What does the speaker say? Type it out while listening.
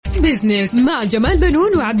بزنس مع جمال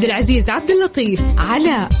بنون وعبد العزيز عبد اللطيف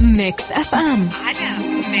على ميكس اف ام.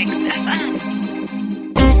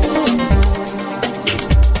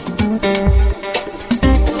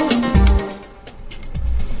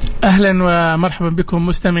 أهلا ومرحبا بكم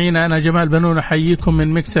مستمعينا. أنا جمال بنون أحييكم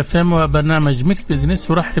من ميكس اف ام وبرنامج ميكس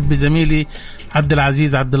بزنس، ورحب بزميلي عبد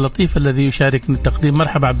العزيز عبد اللطيف الذي يشاركني التقديم.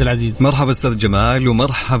 مرحبا عبد العزيز. مرحبا أستاذ جمال،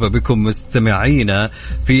 ومرحبا بكم مستمعينا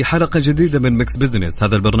في حلقة جديدة من ميكس بزنس.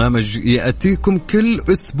 هذا البرنامج يأتيكم كل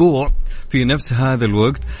أسبوع في نفس هذا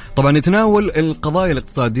الوقت، طبعا يتناول القضايا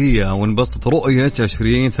الاقتصادية ونبسط رؤية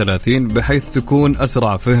 2030 بحيث تكون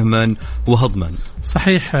أسرع فهما وهضما.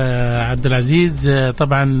 صحيح عبد العزيز.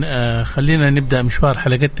 طبعا خلينا نبدأ مشوار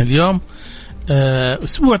حلقتنا اليوم.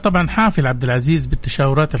 أسبوع طبعا حافل عبد العزيز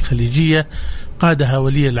بالتشاورات الخليجية قادها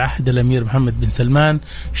ولي العهد الأمير محمد بن سلمان،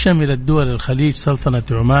 شملت دول الخليج، سلطنة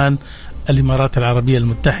عمان، الإمارات العربية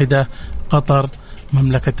المتحدة، قطر،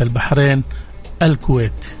 مملكة البحرين،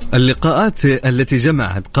 الكويت. اللقاءات التي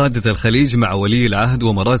جمعت قادة الخليج مع ولي العهد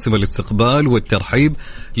ومراسم الاستقبال والترحيب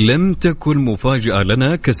لم تكن مفاجأة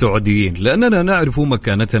لنا كسعوديين، لأننا نعرف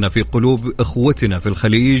مكانتنا في قلوب إخوتنا في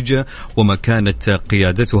الخليج ومكانة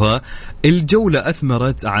قيادتها. الجولة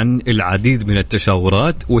أثمرت عن العديد من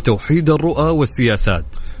التشاورات وتوحيد الرؤى والسياسات.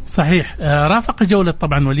 صحيح. رافق جولة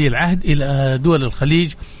طبعا ولي العهد إلى دول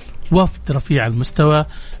الخليج وفد رفيع المستوى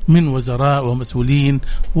من وزراء ومسؤولين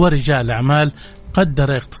ورجال أعمال.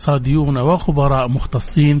 قدر اقتصاديون وخبراء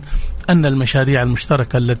مختصين أن المشاريع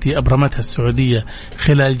المشتركة التي أبرمتها السعودية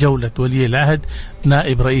خلال جولة ولي العهد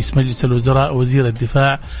نائب رئيس مجلس الوزراء وزير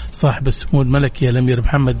الدفاع صاحب السمو الملكي الأمير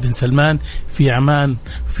محمد بن سلمان في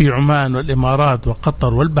عمان والإمارات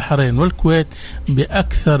وقطر والبحرين والكويت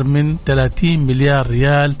بأكثر من 30 مليار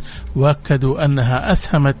ريال، وأكدوا أنها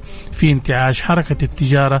أسهمت في انتعاش حركة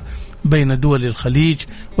التجارة بين دول الخليج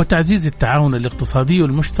وتعزيز التعاون الاقتصادي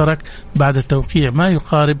المشترك بعد توقيع ما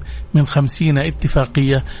يقارب من 50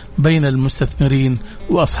 اتفاقية بين المستثمرين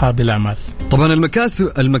وأصحاب الأعمال. طبعا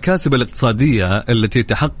المكاسب الاقتصادية التي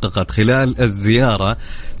تحققت خلال الزيارة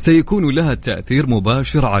سيكون لها تأثير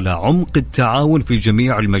مباشر على عمق التعاون في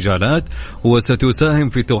جميع المجالات، وستساهم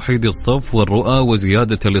في توحيد الصف والرؤى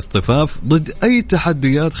وزيادة الاصطفاف ضد أي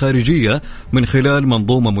تحديات خارجية من خلال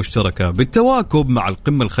منظومة مشتركة بالتواكب مع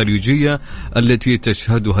القمة الخليجية التي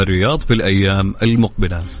تشهدها الرياض في الأيام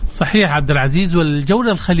المقبلة. صحيح عبد العزيز.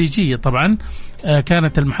 والجولة الخليجية طبعا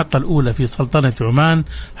كانت المحطة الأولى في سلطنة عمان،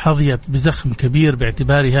 حظيت بزخم كبير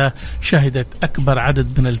باعتبارها شهدت أكبر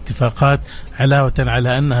عدد من الاتفاقات، علاوة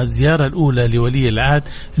على أنها الزيارة الأولى لولي العهد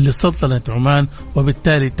لسلطنة عمان،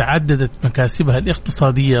 وبالتالي تعددت مكاسبها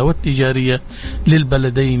الاقتصادية والتجارية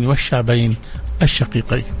للبلدين والشعبين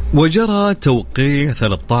الشقيقين. وجرى توقيع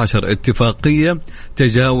 13 اتفاقية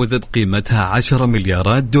تجاوزت قيمتها 10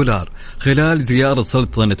 مليارات دولار خلال زيارة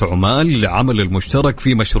سلطنة عمان للعمل المشترك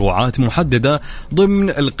في مشروعات محددة ضمن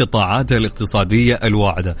القطاعات الاقتصادية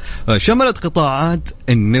الواعدة. شملت قطاعات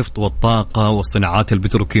النفط والطاقة والصناعات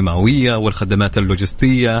البتروكيماوية والخدمات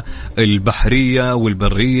اللوجستية البحرية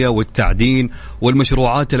والبرية والتعدين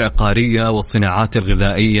والمشروعات العقارية والصناعات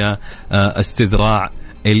الغذائية، استزراع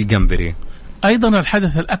الجمبري. أيضا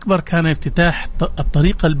الحدث الأكبر كان افتتاح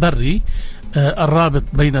الطريق البري الرابط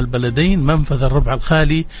بين البلدين، منفذ الربع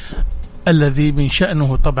الخالي، الذي من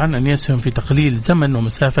شأنه طبعا أن يسهم في تقليل زمن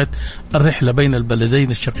ومسافة الرحلة بين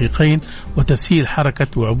البلدين الشقيقين وتسهيل حركة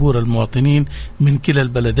وعبور المواطنين من كلا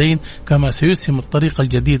البلدين. كما سيسهم الطريق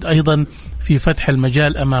الجديد أيضا في فتح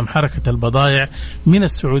المجال أمام حركة البضائع من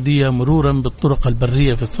السعودية مرورا بالطرق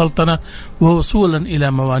البرية في السلطنة ووصولا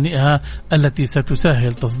إلى موانئها التي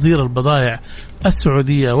ستسهل تصدير البضائع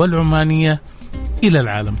السعودية والعمانية إلى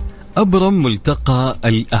العالم. أبرم ملتقى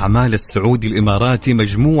الأعمال السعودي الإماراتي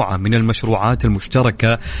مجموعة من المشروعات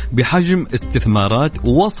المشتركة بحجم استثمارات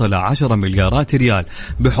وصل 10 مليارات ريال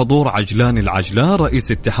بحضور عجلان العجلان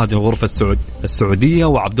رئيس اتحاد الغرفة السعودية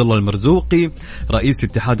وعبد الله المرزوقي رئيس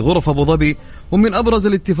اتحاد غرف أبو ظبي. ومن أبرز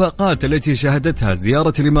الاتفاقات التي شهدتها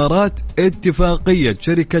زيارة الإمارات اتفاقية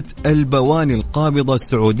شركة البواني القابضة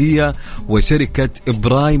السعودية وشركة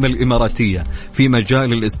إبرايم الإماراتية في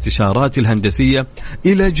مجال الاستشارات الهندسية،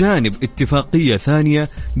 إلى جانب اتفاقية ثانية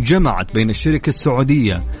جمعت بين الشركة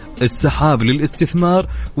السعودية السحاب للاستثمار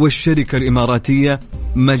والشركة الإماراتية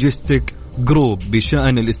ماجستيك جروب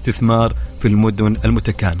بشأن الاستثمار في المدن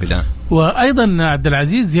المتكاملة. وأيضا عبد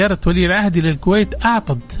العزيز زيارة ولي العهد إلى الكويت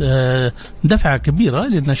أعطت دفعة كبيرة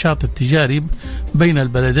للنشاط التجاري بين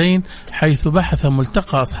البلدين، حيث بحث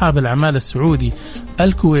ملتقى أصحاب الأعمال السعودي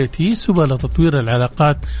الكويتي سبل تطوير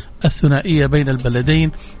العلاقات الثنائية بين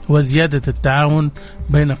البلدين وزيادة التعاون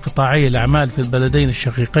بين قطاعي الأعمال في البلدين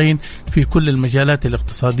الشقيقين في كل المجالات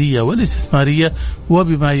الاقتصادية والاستثمارية،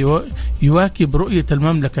 وبما يواكب رؤية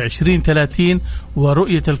المملكة 2030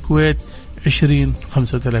 ورؤية الكويت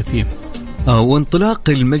 2035. وانطلاق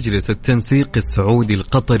المجلس التنسيقي السعودي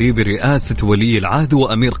القطري برئاسة ولي العهد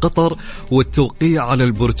وأمير قطر والتوقيع على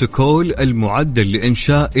البروتوكول المعدل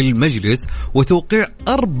لإنشاء المجلس وتوقيع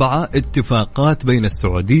 4 اتفاقات بين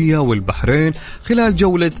السعودية والبحرين خلال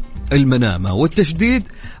جولة المنامة، والتشديد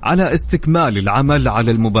على استكمال العمل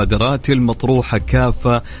على المبادرات المطروحة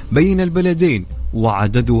كافة بين البلدين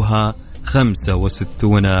وعددها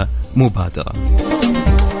 65 مبادرة.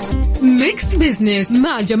 ميكس بزنس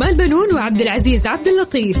مع جمال بنون وعبد العزيز عبد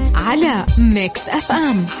اللطيف على ميكس اف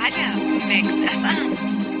ام.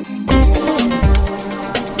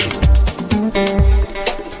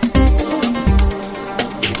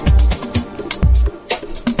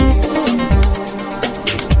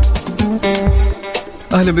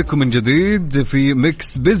 أهلا بكم من جديد في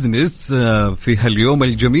ميكس بزنس في هاليوم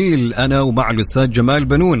الجميل، أنا ومع الأستاذ جمال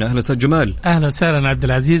بنون. أهلا أستاذ جمال. أهلا وسهلا عبد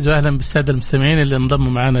العزيز، وأهلا بالسادة المستمعين اللي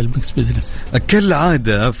انضموا معنا لميكس بزنس.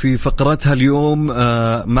 كالعادة في فقرات هاليوم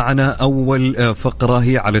معنا أول فقرة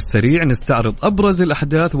هي على السريع نستعرض أبرز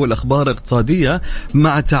الأحداث والأخبار الاقتصادية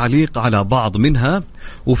مع تعليق على بعض منها،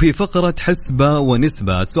 وفي فقرة حسبة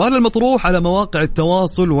ونسبة السؤال المطروح على مواقع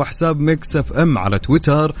التواصل وحساب ميكس اف ام على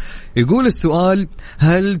تويتر. يقول السؤال: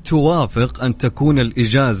 هل توافق أن تكون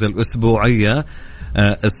الإجازة الأسبوعية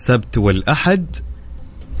السبت والأحد؟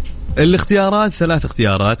 الاختيارات 3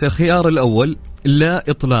 اختيارات. الخيار الأول لا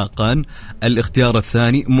إطلاقا، الاختيار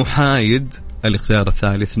الثاني محايد، الاختيار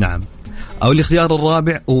الثالث نعم، أو الاختيار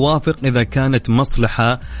الرابع أوافق إذا كانت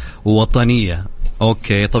مصلحة وطنية.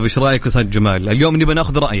 أوكي، طب إيش رأيك أستاذ جمال؟ اليوم نبي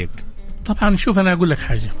ناخذ رأيك. طبعا شوف، أنا أقول لك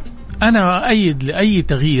حاجة، أنا أؤيد لأي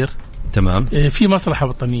تغيير تمام في مصلحة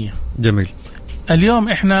وطنية. جميل. اليوم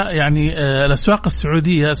إحنا يعني الأسواق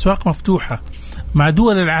السعودية أسواق مفتوحة مع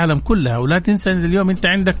دول العالم كلها، ولا تنسى أن اليوم أنت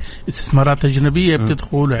عندك استثمارات أجنبية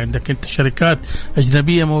بتدخل، وعندك أنت شركات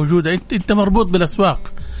أجنبية موجودة، أنت مربوط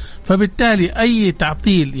بالأسواق. فبالتالي أي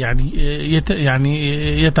تعطيل يعني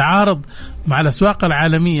يتعارض مع الأسواق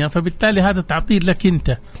العالمية، فبالتالي هذا تعطيل لك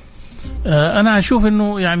أنت. أنا أشوف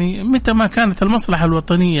أنه يعني متى ما كانت المصلحة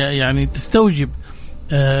الوطنية يعني تستوجب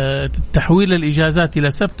تحويل الإجازات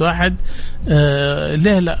إلى سبت وأحد،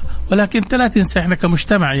 ليه لا؟ ولكن لا تنسى إحنا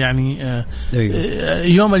كمجتمع يعني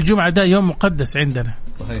يوم الجمعة ده يوم مقدس عندنا.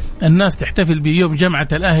 صحيح. الناس تحتفل بيوم جمعة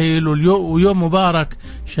الأهل ويوم مبارك،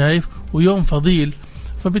 شايف، ويوم فضيل.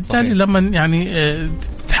 فبالتالي صحيح. لما يعني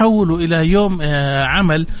تحولوا إلى يوم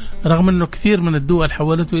عمل، رغم أنه كثير من الدول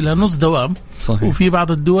حولته إلى نص دوام. صحيح. وفي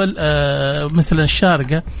بعض الدول مثلا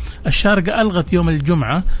الشارقة ألغت يوم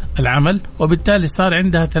الجمعة العمل، وبالتالي صار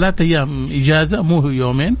عندها 3 أيام إجازة، مو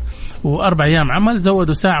يومين، و4 أيام عمل،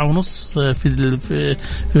 زودوا 1.5 ساعة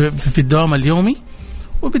في الدوام اليومي.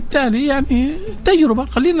 وبالتالي يعني تجربة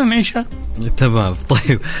خلينا نعيشها. تمام.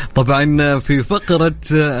 طيب، طبعا في فقرة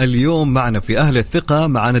اليوم معنا في أهل الثقة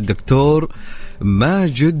معنا الدكتور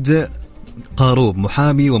ماجد قاروب،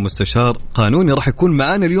 محامي ومستشار قانوني، راح يكون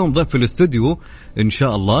معنا اليوم ضيف في الاستوديو إن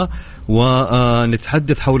شاء الله،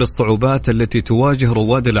 ونتحدث حول الصعوبات التي تواجه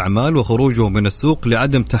رواد الأعمال وخروجهم من السوق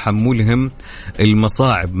لعدم تحملهم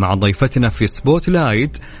المصاعب، مع ضيفتنا في سبوت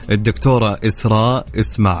لايت الدكتورة إسراء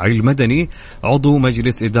إسماعيل مدني، عضو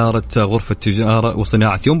مجلس إدارة غرفة تجارة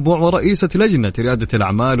وصناعة ينبع ورئيسة لجنة ريادة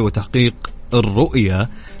الأعمال وتحقيق الرؤية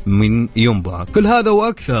من ينبع. كل هذا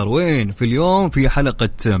وأكثر وين في اليوم في حلقة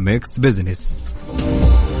ميكس بزنس.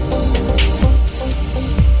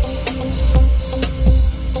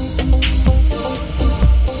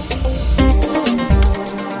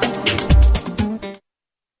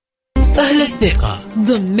 أهل الثقة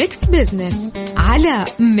ضمن ميكس بزنس على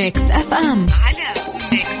ميكس اف ام.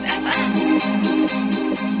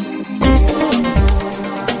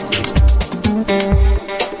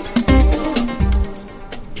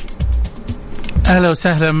 أهلا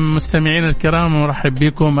وسهلا مستمعين الكرام، ورحب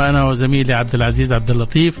بكم أنا وزميلي عبد العزيز عبد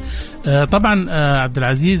اللطيف. طبعا عبد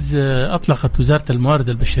العزيز، أطلقت وزارة الموارد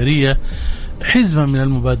البشرية حزمة من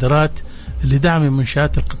المبادرات لدعم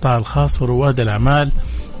منشآت القطاع الخاص ورواد الأعمال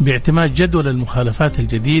باعتماد جدول المخالفات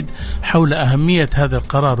الجديد حول أهمية هذا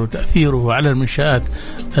القرار وتأثيره على المنشآت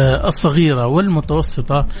الصغيرة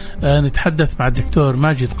والمتوسطة. نتحدث مع الدكتور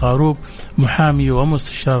ماجد قاروب، محامي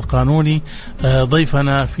ومستشار قانوني،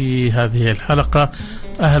 ضيفنا في هذه الحلقة.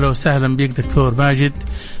 أهلا وسهلا بك دكتور ماجد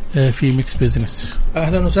في ميكس بيزنس.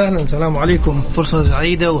 أهلا وسهلا، السلام عليكم، فرصة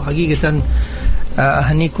سعيدة، وحقيقة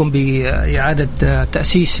أهنيكم بإعادة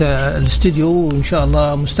تأسيس الاستوديو، وإن شاء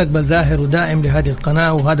الله مستقبل ظاهر ودائم لهذه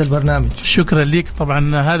القناة وهذا البرنامج. شكرا لك.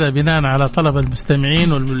 طبعا هذا بناء على طلب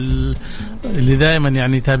المستمعين اللي دائما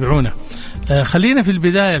يعني يتابعونا. خلينا في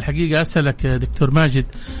البداية الحقيقة أسألك دكتور ماجد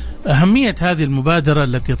أهمية هذه المبادرة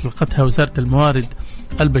التي أطلقتها وزارة الموارد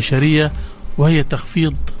البشرية، وهي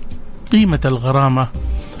تخفيض قيمة الغرامة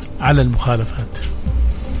على المخالفات.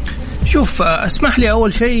 شوف، اسمح لي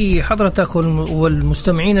أول شيء حضرتك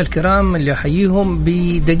والمستمعين الكرام اللي أحييهم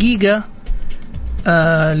بدقيقة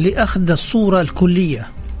لأخذ الصورة الكلية.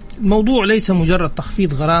 الموضوع ليس مجرد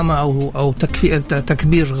تخفيض غرامة أو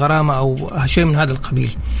تكبير غرامة أو شيء من هذا القبيل.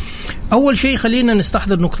 أول شيء خلينا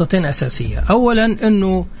نستحضر نقطتين أساسية. أولا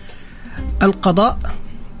أنه القضاء،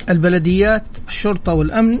 البلديات، الشرطة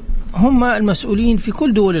والأمن هم المسؤولين في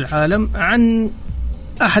كل دول العالم عن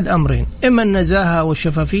أحد أمرين: إما النزاهة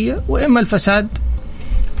والشفافية، وإما الفساد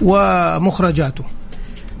ومخرجاته.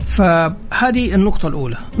 فهذه النقطة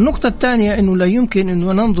الأولى. النقطة الثانية أنه لا يمكن أن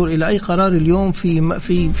ننظر إلى أي قرار اليوم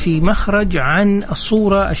في مخرج عن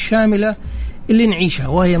الصورة الشاملة اللي نعيشها،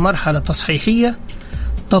 وهي مرحلة تصحيحية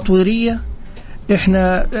تطويرية.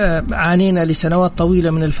 إحنا عانينا لسنوات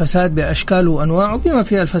طويلة من الفساد بأشكاله وأنواعه، بما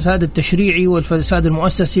فيها الفساد التشريعي والفساد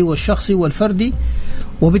المؤسسي والشخصي والفردي.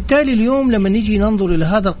 وبالتالي اليوم لما نيجي ننظر إلى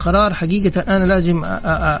هذا القرار، حقيقة أنا لازم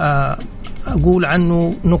أقول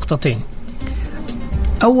عنه نقطتين.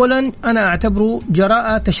 أولا، أنا أعتبره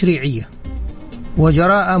جراءة تشريعية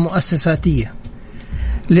وجراءة مؤسساتية،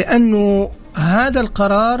 لأنه هذا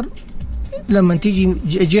القرار لما تيجي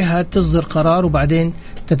جهة تصدر قرار وبعدين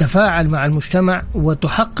تتفاعل مع المجتمع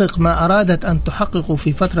وتحقق ما أرادت أن تحققه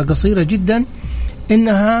في فترة قصيرة جدا،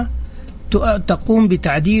 إنها تقوم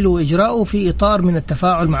بتعديله وإجراءه في إطار من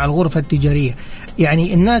التفاعل مع الغرفة التجارية.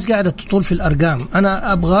 يعني الناس قاعدة تطول في الأرقام،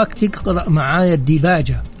 أنا أبغاك تقرأ معايا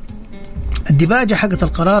الديباجة حقت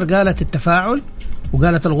القرار. قالت التفاعل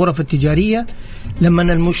وقالت الغرف التجارية لما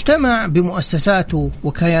المجتمع بمؤسساته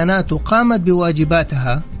وكياناته قامت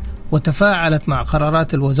بواجباتها وتفاعلت مع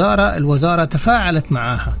قرارات الوزارة تفاعلت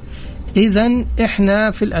معها. إذن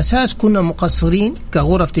إحنا في الأساس كنا مقصرين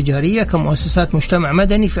كغرف تجارية كمؤسسات مجتمع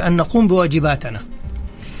مدني في أن نقوم بواجباتنا.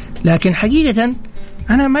 لكن حقيقة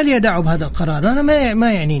أنا ما لي دعوة بهذا القرار، أنا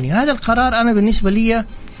ما يعنيني هذا القرار. أنا بالنسبة لي،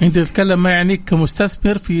 أنت تتكلم ما يعنيك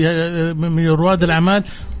كمستثمر في من رواد الأعمال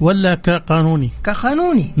ولا كقانوني؟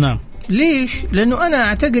 كقانوني. نعم. ليش؟ لأنه أنا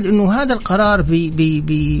أعتقد أنه هذا القرار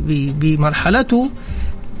بمرحلته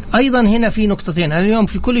أيضا هنا في نقطتين. أنا اليوم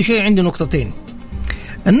في كل شيء عندي نقطتين.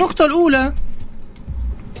 النقطة الأولى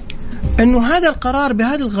أنه هذا القرار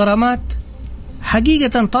بهذه الغرامات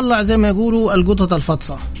حقيقة طلع زي ما يقولوا القطط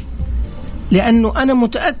الفطسة، لأنه أنا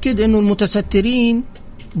متأكد أنه المتسترين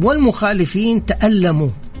والمخالفين تألموا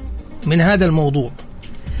من هذا الموضوع.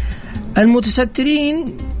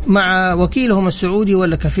 المتسترين مع وكيلهم السعودي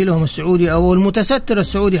ولا كفيلهم السعودي أو المتستر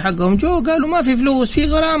السعودي حقهم قالوا ما في فلوس، في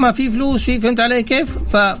غرامة، في فلوس، فهمت علي كيف؟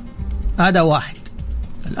 فهذا واحد.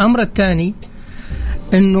 الأمر الثاني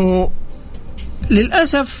أنه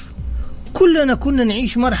للأسف كلنا كنا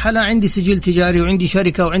نعيش مرحلة عندي سجل تجاري وعندي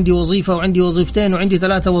شركة وعندي وظيفة وعندي وظيفتين وعندي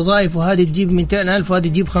 3 وظائف، وهذه تجيب 200,000 وهذه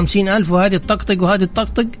تجيب 50,000 وهذه الطقطق وهذه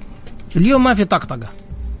الطقطق. اليوم ما في طقطقة.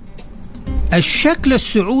 الشكل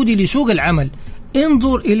السعودي لسوق العمل،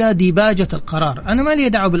 انظر إلى ديباجة القرار. أنا ما لي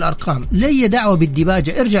دعوة بالأرقام، لي دعوة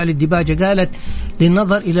بالديباجة. ارجع للديباجة، قالت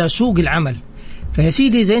للنظر إلى سوق العمل. فيا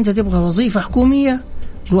سيدي إذا أنت تبغى وظيفة حكومية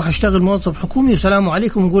روح اشتغل موظف حكومي والسلام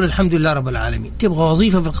عليكم ونقول الحمد لله رب العالمين. تبغى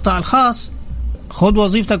وظيفة في القطاع الخاص، خذ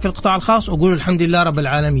وظيفتك في القطاع الخاص وقول الحمد لله رب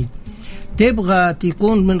العالمين. تبغى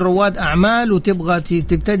تكون من رواد أعمال وتبغى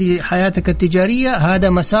تبتدي حياتك التجارية، هذا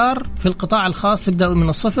مسار في القطاع الخاص، تبدأ من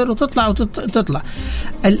الصفر وتطلع.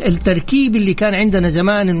 التركيب اللي كان عندنا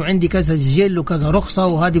زمان إنه عندي كذا سجل وكذا رخصة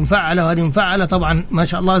وهذه مفعلة وهذه مفعلة، طبعا ما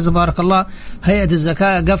شاء الله تبارك الله هيئة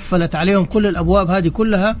الزكاة قفلت عليهم كل الأبواب هذه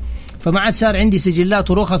كلها، فما عاد صار عندي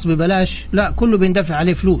سجلات ورخص ببلاش، لا كله بيندفع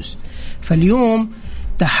عليه فلوس. فاليوم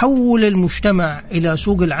تحول المجتمع إلى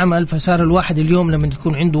سوق العمل، فصار الواحد اليوم لما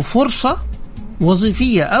تكون عنده فرصة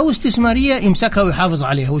وظيفية أو استثمارية يمسكها ويحافظ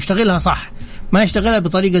عليها ويشتغلها صح، ما يشتغلها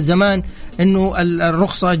بطريقة زمان إنه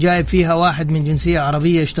الرخصة جايب فيها واحد من جنسية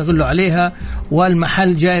عربية يشتغل له عليها،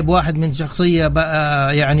 والمحل جايب واحد من شخصية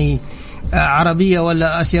يعني عربية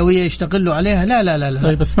ولا آسيوية يشتغلوا عليها. لا لا لا لا.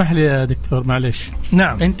 طيب اسمح لي يا دكتور معلش.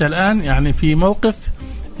 نعم. أنت الآن يعني في موقف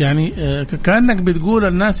يعني كأنك بتقول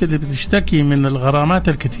الناس اللي بتشتكي من الغرامات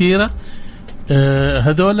الكثيرة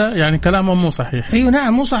هذول يعني كلامهم مو صحيح. أيوة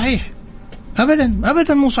نعم مو صحيح أبدا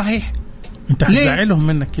أبدا مو صحيح. انت هتزعلهم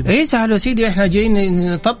منك كده. ايه سهل يا سيدي، احنا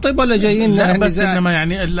جايين نطبطب ولا جايين؟ لا بس انما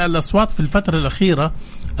يعني الاصوات في الفتره الاخيره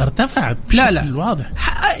ارتفعت بشكل واضح.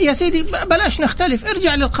 يا سيدي بلاش نختلف،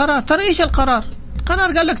 ارجع للقرار. ترى ايش القرار؟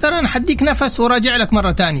 القرار قال لك ترى انا حديك نفس وراجع لك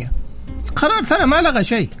مره ثانيه. القرار ترى ما لغى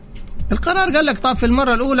شيء. القرار قال لك طب في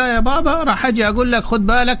المره الاولى يا بابا راح اجي اقول لك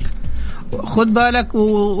خد بالك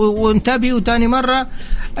وانتبه، وتاني مرة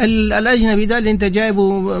الأجنبي ده اللي انت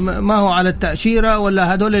جايبه ما هو على التأشيرة،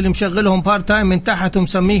 ولا هدول اللي مشغلهم بارت تايم من تحت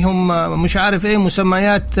ومسميهم مش عارف ايه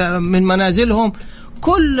مسميات من منازلهم،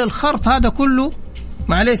 كل الخرط هذا كله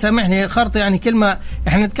معليه سامحني خرط يعني كلمة،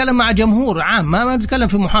 احنا نتكلم مع جمهور عام ما نتكلم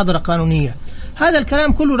في محاضرة قانونية. هذا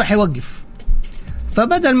الكلام كله راح يوقف.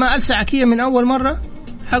 فبدل ما ألسعك من أول مرة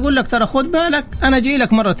هقول لك ترى خد بالك أنا جاي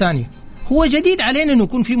لك مرة تانية. هو جديد علينا إنه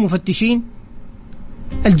يكون في مفتشين؟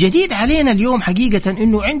 الجديد علينا اليوم حقيقة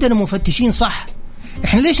إنه عندنا مفتشين صح.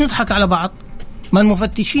 إحنا ليش نضحك على بعض؟ ما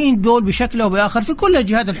المفتشين دول بشكل أو بآخر في كل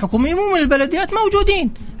الجهات الحكومية مو من البلديات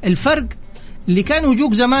موجودين. الفرق اللي كانوا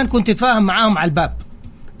يجوك زمان كنت تتفاهم معاهم على الباب،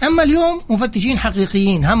 أما اليوم مفتشين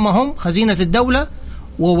حقيقيين همهم خزينة الدولة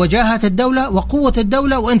ووجاهة الدولة وقوة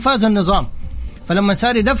الدولة وإنفاذ النظام. فلما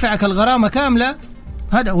صار يدفعك الغرامة كاملة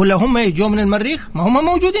هذا، ولا هم يجوا من المريخ؟ ما هم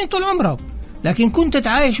موجودين طول عمرهم، لكن كنت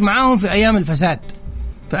تعايش معاهم في أيام الفساد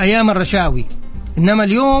في أيام الرشاوي. إنما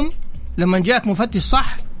اليوم لما جاك مفتش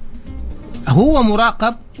صح هو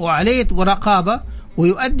مراقب وعليه رقابة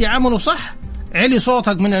ويؤدي عمله صح، علي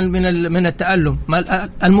صوتك من التألم.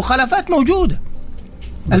 المخالفات موجودة.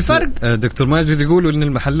 الفرق دكتور ماجد يقولوا إن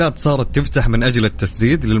المحلات صارت تفتح من أجل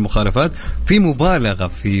التسديد للمخالفات، في مبالغة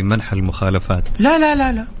في منح المخالفات. لا لا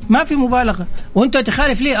لا لا ما في مبالغة. وانت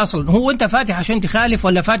تخالف ليه أصلا؟ هو انت فاتح عشان تخالف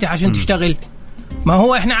ولا فاتح عشان تشتغل؟ ما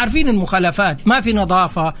هو احنا عارفين المخالفات، ما في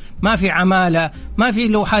نظافة، ما في عمالة، ما في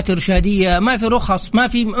لوحات إرشادية، ما في رخص، ما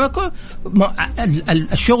في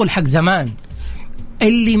الشغل حق زمان.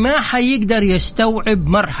 اللي ما حيقدر يستوعب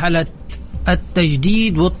مرحلة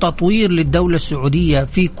التجديد والتطوير للدولة السعودية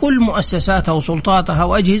في كل مؤسساتها وسلطاتها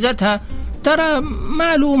وأجهزتها، ترى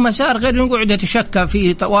ما له مسار غير نقعد يتشكى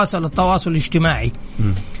في التواصل الاجتماعي.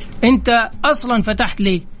 انت أصلا فتحت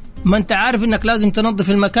لي، ما انت عارف انك لازم تنظف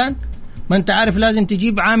المكان، ما انت عارف لازم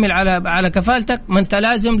تجيب عامل على كفالتك، ما انت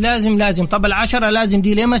لازم طب 10 لازم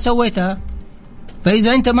دي ليه ما سويتها؟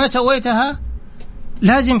 فإذا انت ما سويتها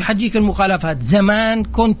لازم حجيك المخالفات. زمان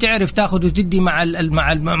كنت تعرف تاخذ وتدي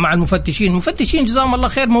مع المفتشين جزاهم الله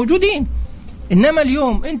خير موجودين. انما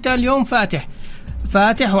اليوم انت اليوم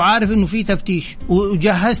فاتح وعارف انه في تفتيش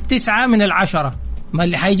وجهزت 9 من 10، ما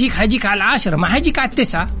اللي حيجيك على 10 ما حيجيك على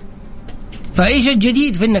 9. فايش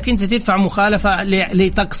الجديد في انك انت تدفع مخالفة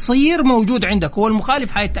لتقصير موجود عندك؟ هو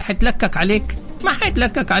المخالف حيتلكك عليك؟ ما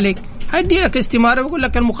حيتلكك عليك، حيدي لك استمارة ويقول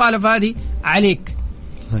لك المخالفة هذه عليك.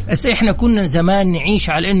 بس احنا كنا زمان نعيش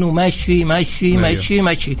على انه ماشي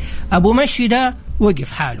ابو مشي ده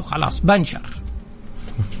وقف حاله خلاص بنشر.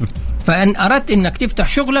 فان اردت انك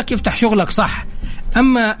تفتح شغلك صح.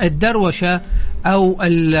 اما الدروشة او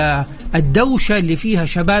الدوشة اللي فيها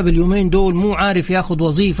شباب اليومين دول مو عارف ياخد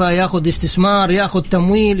وظيفة، ياخد استثمار، ياخد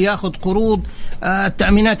تمويل، ياخد قروض،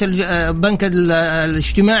 التأمينات البنك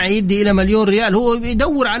الاجتماعي يدي الى $1,000,000، هو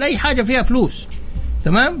يدور على اي حاجة فيها فلوس.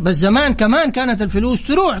 تمام. بس زمان كمان كانت الفلوس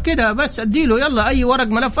تروح كده بس اديله يلا اي ورق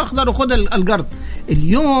ملف اخضر وخذ القرض.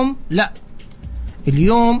 اليوم لا،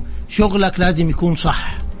 اليوم شغلك لازم يكون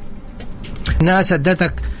صح. الناس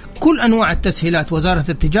ادتك كل انواع التسهيلات، وزارة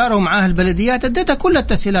التجارة ومعاها البلديات ادتك كل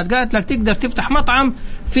التسهيلات، قالت لك تقدر تفتح مطعم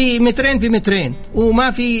في مترين في مترين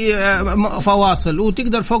وما في فواصل،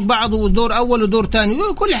 وتقدر فوق بعض ودور اول ودور ثاني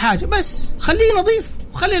وكل حاجة، بس خليه نظيف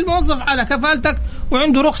وخلي الموظف على كفالتك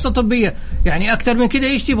وعنده رخصة طبية. يعني أكتر من كده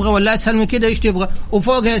إيش تبغى؟ ولا أسهل من كده إيش تبغى؟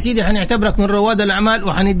 وفوق يا سيدي حنعتبرك من رواد الأعمال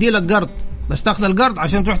وحندي لك قرض، بس تاخذ القرض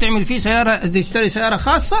عشان تروح تعمل فيه سيارة، تشتري سيارة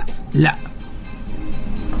خاصة؟ لا.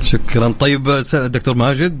 شكرا. طيب دكتور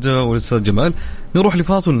ماجد والأستاذ جمال نروح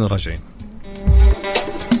لفاصل ونراجعين.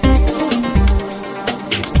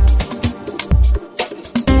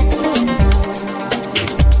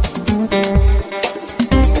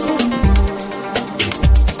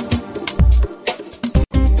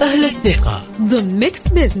 أهل الثقة ضمن ميكس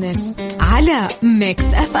بيزنس على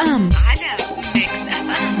ميكس اف ام.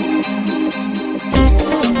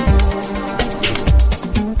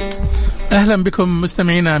 أهلا بكم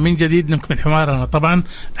مستمعينا من جديد. نكمل حوارنا طبعا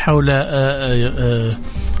حول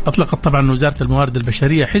أطلقت طبعا وزارة الموارد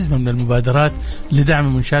البشرية حزمة من المبادرات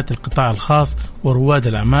لدعم منشآت القطاع الخاص ورواد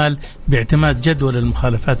الأعمال باعتماد جدول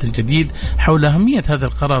المخالفات الجديد. حول أهمية هذا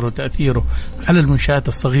القرار وتأثيره على المنشآت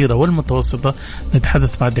الصغيرة والمتوسطة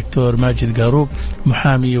نتحدث مع الدكتور ماجد قاروب،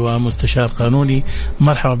 محامي ومستشار قانوني.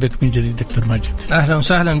 مرحبا بك من جديد دكتور ماجد. أهلا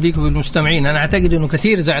وسهلا بك بالمستمعين. أنا أعتقد أنه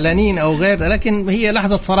كثير زعلانين أو غير، لكن هي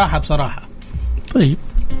لحظة صراحة بصراحة. طيب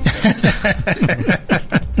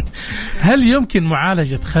هل يمكن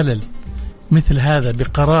معالجة خلل مثل هذا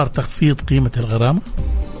بقرار تخفيض قيمة الغرامة؟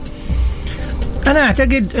 أنا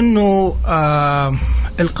أعتقد أنه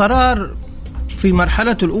القرار في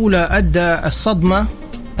مرحلته الأولى أدى الصدمة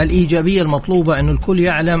الإيجابية المطلوبة، أنه الكل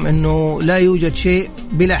يعلم أنه لا يوجد شيء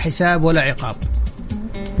بلا حساب ولا عقاب،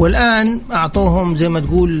 والآن أعطوهم زي ما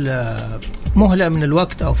تقول مهلة من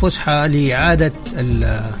الوقت أو فسحة لإعادة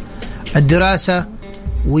الدراسة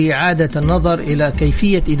وإعادة النظر إلى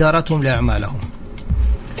كيفية إدارتهم لأعمالهم.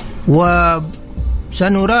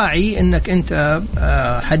 وسنراعي أنك أنت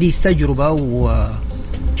حديث تجربة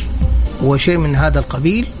وشيء من هذا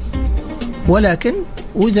القبيل، ولكن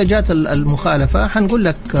وإذا جات المخالفة حنقول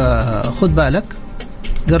لك خذ بالك،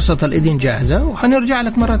 قرصة الإذن جاهزة، وحنرجع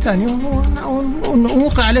لك مرة ثانية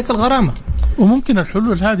ونوقع عليك الغرامة. وممكن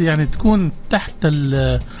الحلول هذه يعني تكون تحت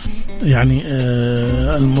يعني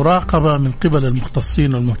المراقبة من قبل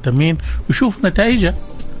المختصين والمهتمين ويشوف نتائجها.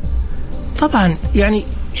 طبعا يعني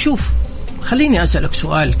شوف، خليني أسألك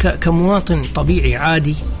سؤال كمواطن طبيعي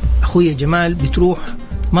عادي. أخوي جمال بتروح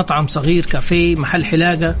مطعم صغير، كافيه، محل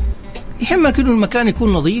حلاقة، يهمك إنه المكان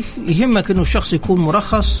يكون نظيف، يهمك إنه الشخص يكون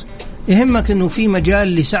مرخص، يهمك إنه في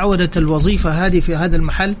مجال لسعودة الوظيفة هذه في هذا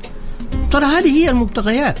المحل. ترى هذه هي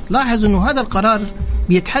المبتغيات. لاحظ إنه هذا القرار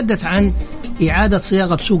بيتحدث عن إعادة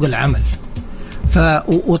صياغة سوق العمل،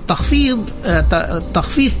 والتخفيض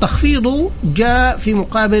تخفيضه جاء في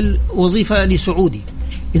مقابل وظيفة لسعودي.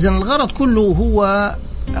 إذن الغرض كله هو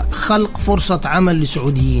خلق فرصة عمل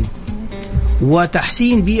لسعوديين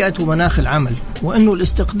وتحسين بيئة ومناخ العمل، وأنه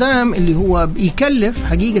الاستخدام اللي هو يكلف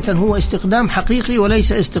حقيقة هو استخدام حقيقي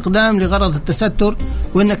وليس استخدام لغرض التستر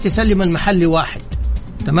وأنك تسلم المحل لواحد.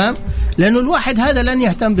 تمام؟ لأنه الواحد هذا لن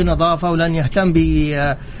يهتم بنظافة ولن يهتم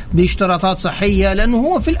باشتراطات صحية، لأنه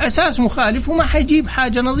هو في الأساس مخالف وما حيجيب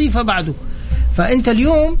حاجة نظيفة بعده. فأنت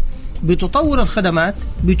اليوم بتطور الخدمات،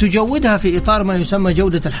 بتجودها في إطار ما يسمى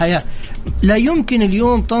جودة الحياة. لا يمكن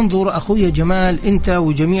اليوم تنظر أخوي جمال أنت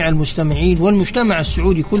وجميع المستمعين والمجتمع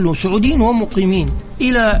السعودي كله، سعوديين ومقيمين،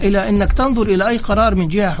 إلى أنك تنظر إلى أي قرار من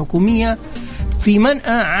جهة حكومية في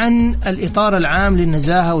منأى عن الإطار العام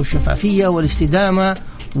للنزاهة والشفافية والاستدامة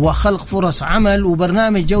وخلق فرص عمل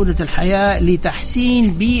وبرنامج جودة الحياة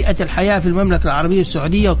لتحسين بيئة الحياة في المملكة العربية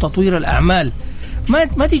السعودية وتطوير الأعمال.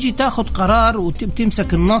 ما تيجي تاخذ قرار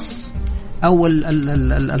وتمسك النص أو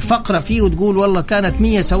الفقرة فيه وتقول والله كانت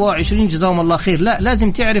 100 سواء 20 جزاهم الله خير. لا،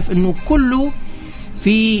 لازم تعرف أنه كله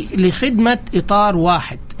في لخدمة إطار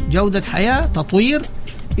واحد، جودة حياة، تطوير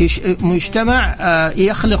مجتمع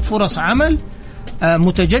يخلق فرص عمل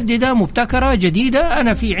متجددة مبتكرة جديدة.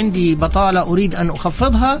 أنا في عندي بطالة أريد أن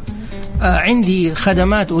أخفضها، عندي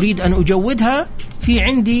خدمات أريد أن أجودها، في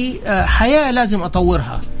عندي حياة لازم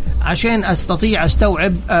أطورها عشان أستطيع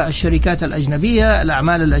أستوعب الشركات الأجنبية،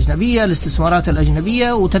 الأعمال الأجنبية، الاستثمارات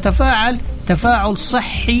الأجنبية، وتتفاعل تفاعل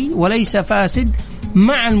صحي وليس فاسد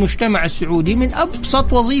مع المجتمع السعودي من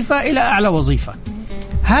أبسط وظيفة إلى أعلى وظيفة.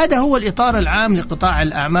 هذا هو الإطار العام لقطاع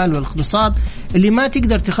الأعمال والاقتصاد اللي ما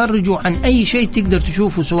تقدر تخرجه عن أي شيء تقدر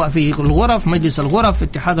تشوفه، سواء في الغرف، مجلس الغرف،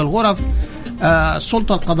 اتحاد الغرف،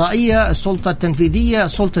 السلطة القضائية، السلطة التنفيذية،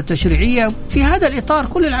 السلطة التشريعية. في هذا الإطار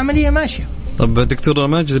كل العملية ماشية. طب دكتور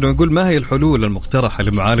ماجد، نقول ما هي الحلول المقترحة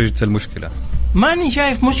لمعالجة المشكلة؟ ماني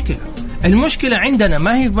شايف مشكلة. المشكلة عندنا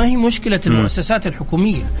ما هي مشكلة المؤسسات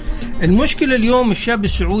الحكومية. المشكلة اليوم الشاب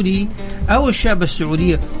السعودي أو الشاب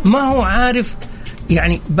السعودية ما هو عارف.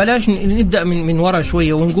 يعني بلاش نبدأ من وراء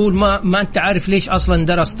شوية ونقول ما أنت عارف ليش أصلا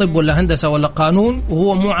درس طب ولا هندسة ولا قانون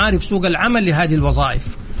وهو مو عارف سوق العمل لهذه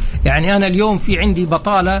الوظائف. يعني أنا اليوم في عندي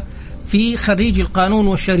بطالة في خريج القانون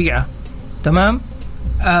والشريعة، تمام؟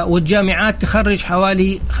 والجامعات تخرج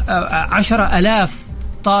حوالي 10,000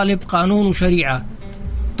 طالب قانون وشريعة.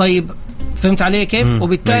 طيب فهمت عليه كيف؟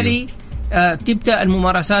 وبالتالي تبدأ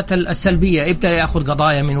الممارسات السلبية، يبدأ يأخذ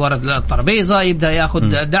قضايا من وراء الترابيزة، يبدأ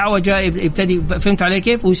يأخذ دعوجة، يبتدي. فهمت عليه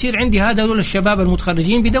كيف؟ ويصير عندي هذول الشباب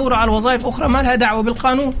المتخرجين بيدوروا على وظائف أخرى ما لها دعوة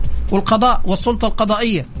بالقانون والقضاء والسلطة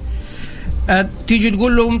القضائية. تيجي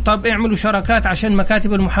تقول لهم طب اعملوا شراكات عشان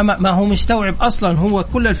مكاتب المحاماة، ما هو مستوعب أصلا. هو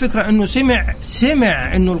كل الفكرة إنه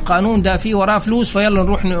سمع إنه القانون ده فيه وراه فلوس فيلا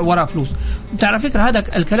نروح وراه فلوس. على فكرة هذا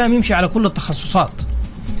الكلام يمشي على كل التخصصات.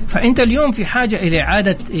 فأنت اليوم في حاجة إلى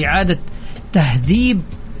إعادة تهذيب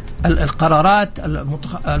القرارات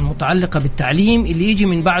المتعلقة بالتعليم اللي يجي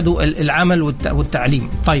من بعده العمل والتعليم.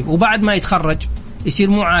 طيب وبعد ما يتخرج يصير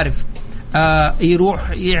مو عارف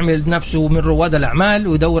يروح يعمل نفسه من رواد الأعمال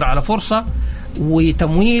ويدور على فرصة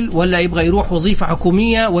وتمويل، ولا يبغى يروح وظيفة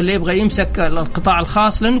حكومية، ولا يبغى يمسك القطاع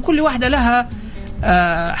الخاص، لأن كل واحدة لها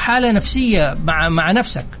حالة نفسية مع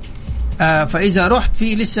نفسك. فإذا رحت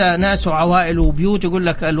في لسه ناس وعوائل وبيوت يقول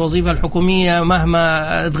لك الوظيفة الحكومية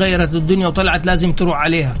مهما تغيرت الدنيا وطلعت لازم تروح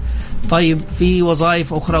عليها. طيب في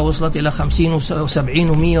وظائف أخرى وصلت إلى 50 و70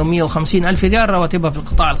 و100 و150 ألف ريال رواتبها في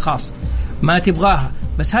القطاع الخاص، ما تبغاها،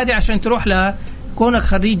 بس هذه عشان تروح لها كونك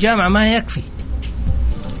خريج جامعة ما يكفي.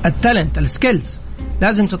 التالنت، السكيلز،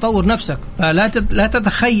 لازم تطور نفسك. لا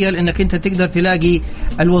تتخيل انك انت تقدر تلاقي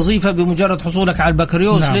الوظيفة بمجرد حصولك على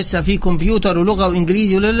البكالوريوس. نعم. لسه في كمبيوتر ولغة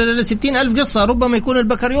وانجليزي ولا 60,000 قصة، ربما يكون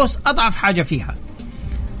البكالوريوس اضعف حاجة فيها.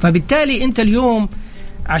 فبالتالي انت اليوم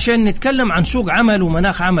عشان نتكلم عن سوق عمل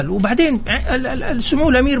ومناخ عمل، وبعدين السمو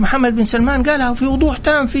الامير محمد بن سلمان قالها في وضوح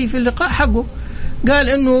تام في اللقاء حقه، قال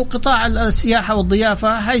انه قطاع السياحة والضيافة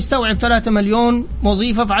هيستوعب 3 مليون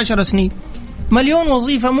وظيفة في 10 سنين. مليون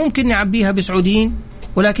وظيفة ممكن نعبيها بسعوديين،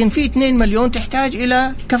 ولكن في 2 مليون تحتاج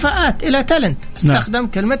إلى كفاءات، إلى تالنت. استخدم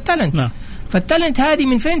كلمة تالنت. فالتالنت هذه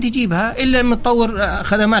من فين تجيبها إلا من تطور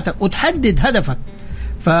خدماتك وتحدد هدفك.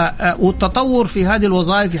 والتطور في هذه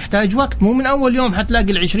الوظائف يحتاج وقت، مو من أول يوم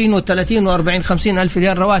حتلاقي 20 و30 و40 50 ألف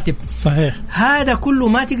ريال رواتب. صحيح. هذا كله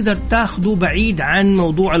ما تقدر تاخده بعيد عن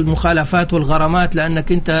موضوع المخالفات والغرامات،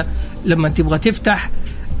 لأنك أنت لما تبغى تفتح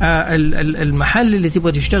المحل اللي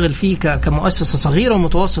تبغى تشتغل فيه كمؤسسة صغيرة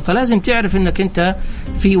ومتوسطة، لازم تعرف انك انت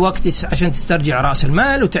في وقت عشان تسترجع رأس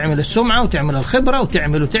المال وتعمل السمعة وتعمل الخبرة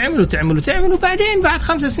وتعمل وتعمل وتعمل وتعمل، وبعدين بعد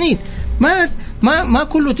 5 سنين ما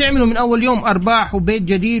كله تعمله من اول يوم أرباح وبيت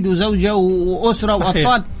جديد وزوجة وأسرة. صحيح.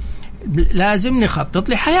 وأطفال. لازم نخطط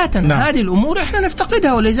لحياتنا. نعم. هذه الأمور احنا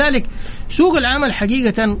نفتقدها، ولذلك سوق العمل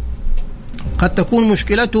حقيقة قد تكون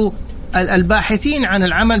مشكلته الباحثين عن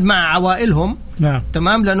العمل مع عوائلهم. نعم.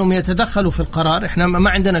 تمام، لأنهم يتدخلوا في القرار. إحنا ما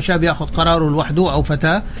عندنا شاب يأخذ قراره لوحده أو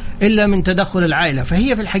فتاة إلا من تدخل العائلة.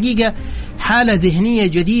 فهي في الحقيقة حالة ذهنية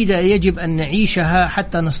جديدة يجب أن نعيشها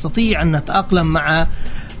حتى نستطيع أن نتأقلم مع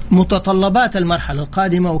متطلبات المرحلة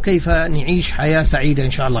القادمة وكيف نعيش حياة سعيدة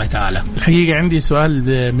إن شاء الله تعالى. الحقيقة عندي سؤال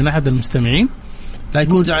من أحد المستمعين. لا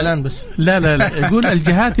يكون زعلان بس. لا يقول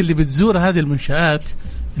الجهات اللي بتزور هذه المنشآت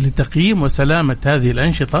لتقييم وسلامة هذه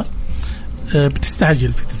الأنشطة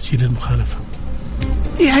بتستعجل في تسجيل المخالفة.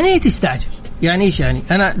 يعني ايه تستعجل؟ يعني ايش يعني؟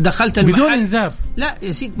 انا دخلت المحل بدون انذار. لا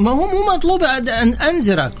يا سيدي، ما هو مو مطلوب ان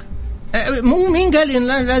انذرك. مو مين قال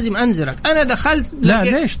ان لازم انذرك؟ انا دخلت. لا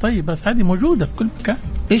ليش؟ طيب بس هذه موجودة في كل مكان.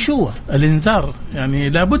 ايش هو الانذار؟ يعني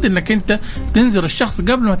لابد انك انت تنذر الشخص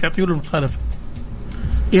قبل ما تعطيه له المخالفة.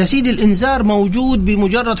 يا سيدي الانذار موجود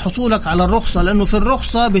بمجرد حصولك على الرخصة، لأنه في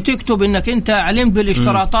الرخصة بتكتب انك انت علمت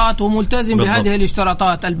بالاشتراطات وملتزم بهذه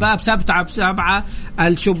الاشتراطات. الباب 7 في 7،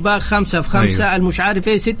 الشباك 5 في 5، أيوه. المش عارف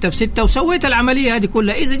ايه 6 في 6، وسويت العملية هذه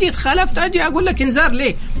كلها. إذا جيت خالفت أجي أقول لك انذار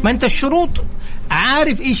ليه؟ ما أنت الشروط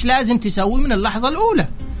عارف إيش لازم تسوي من اللحظة الأولى.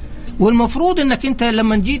 والمفروض انك انت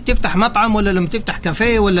لما جيت تفتح مطعم ولا لما تفتح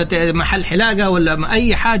كافيه ولا محل حلاقة ولا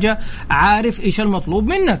أي حاجة عارف إيش المطلوب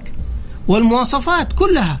منك والمواصفات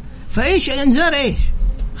كلها. فايش الانذار؟ ايش؟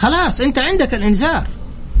 خلاص انت عندك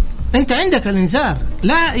الانذار.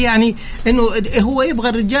 لا يعني انه هو يبغى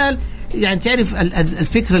الرجال، يعني تعرف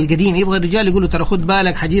الفكر القديم، يبغى الرجال يقولوا ترى خد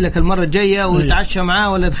بالك حجي لك المرة الجاية ويتعشى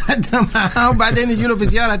معاه ولا يتغدى معاه وبعدين يجي له في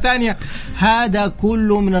زيارة تانية. هذا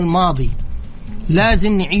كله من الماضي.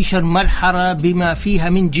 لازم نعيش المرحلة بما فيها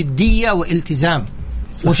من جدية والتزام.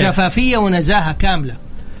 صحيح. وشفافية ونزاهة كاملة.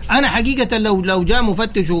 أنا حقيقة لو جاء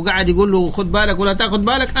مفتش وقاعد يقول له خد بالك ولا تاخد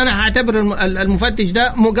بالك، أنا هعتبر المفتش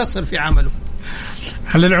ده مقصر في عمله.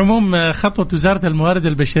 على العموم خطوة وزارة الموارد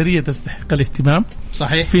البشرية تستحق الاهتمام.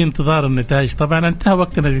 صحيح. في انتظار النتائج. طبعا انتهى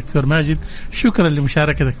وقتنا دكتور ماجد، شكرا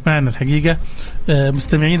لمشاركتك معنا. الحقيقة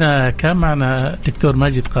مستمعينا كان معنا دكتور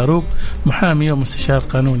ماجد قاروق، محامي ومستشار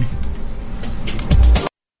قانوني.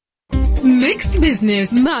 ميكس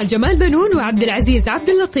بزنس مع جمال بنون وعبد العزيز عبد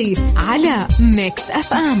اللطيف على ميكس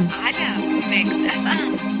اف ام.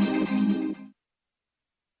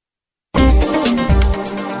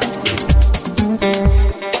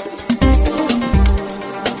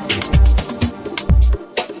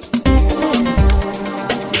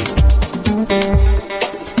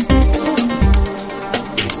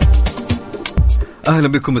 أهلا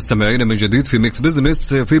بكم مستمعين من جديد في ميكس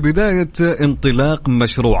بزنس. في بداية انطلاق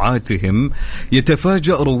مشروعاتهم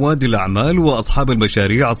يتفاجأ رواد الأعمال وأصحاب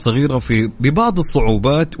المشاريع الصغيرة ببعض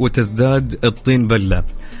الصعوبات وتزداد الطين بلة.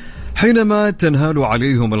 حينما تنهال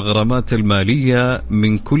عليهم الغرامات المالية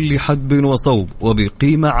من كل حدب وصوب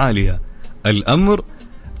وبقيمة عالية، الأمر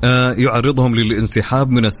يعرضهم للانسحاب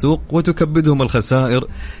من السوق وتكبدهم الخسائر.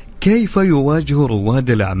 كيف يواجه رواد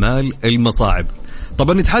الأعمال المصاعب؟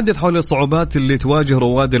 طبعا نتحدث حول الصعوبات اللي تواجه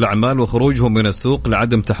رواد الأعمال وخروجهم من السوق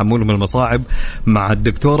لعدم تحملهم المصاعب مع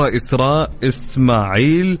الدكتورة إسراء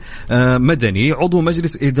إسماعيل مدني، عضو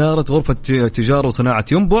مجلس إدارة غرفة تجارة وصناعة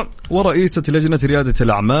ينبع ورئيسة لجنة ريادة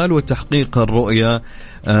الأعمال وتحقيق الرؤية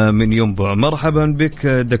من ينبع. مرحبا بك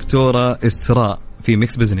دكتورة إسراء في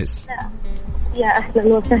ميكس بزنس. يا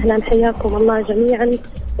أهلا وسهلا، حياكم الله جميعا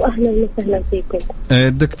وأهلا وسهلا فيكم.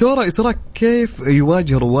 دكتورة إسراء، كيف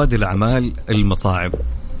يواجه رواد الأعمال المصاعب؟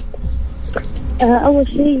 أول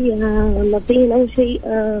شيء مبدئيا أول شيء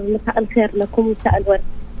مساء الخير لكم مساء الورد.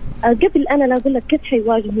 قبل أنا لا أقول لك كيف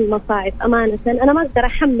حيواجهوا المصاعب، أمانة أنا ما أقدر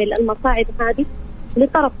أحمل المصاعب هذه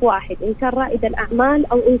لطرف واحد، إن كان رائد الأعمال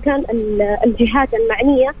أو إن كان الجهات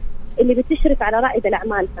المعنية اللي بتشرف على رائد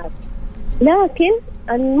الأعمال هذا. لكن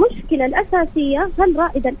المشكلة الأساسية، هل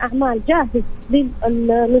رائد الأعمال جاهز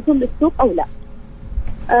للنزول للسوق أو لا؟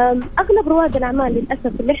 أغلب رواد الأعمال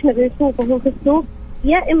للأسف اللي إحنا بنشوفهم في السوق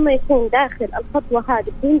يا إما يكون داخل الخطوة هذه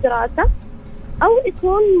بدون دراسة، أو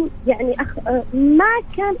يكون يعني ما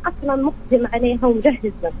كان أصلا مقدم عليها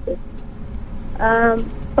ومجهز نفسه.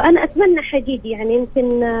 فأنا أتمنى حقيقي يعني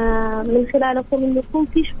يمكن من خلالكم إنه يكون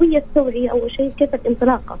في شوية توعية أول شيء كيف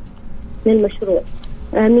الانطلاقة للمشروع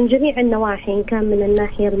من جميع النواحي، إن كان من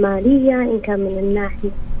الناحية المالية، إن كان من الناحية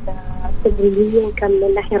التمويلية، إن كان من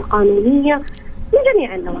الناحية القانونية، من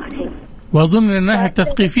جميع النواحي. وأظن من الناحية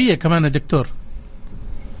التثقيفية كمان يا دكتور.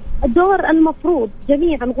 الدور المفروض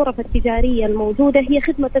جميع الغرف التجارية الموجودة هي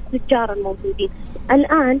خدمة التجار الموجودين.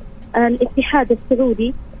 الآن الاتحاد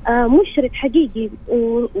السعودي مشرف حقيقي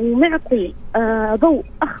ومعطي ضوء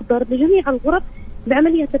أخضر لجميع الغرف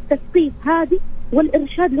بعملية التثقيف هذه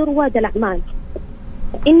والإرشاد لرواد الأعمال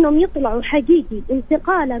إنهم يطلعوا حقيقي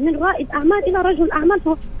انتقاله من رائد أعمال إلى رجل أعمال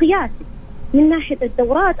قياسي من ناحية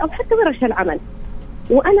الدورات أو حتى ورش العمل.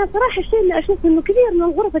 وأنا صراحة الشيء اللي أشوف إنه كثير من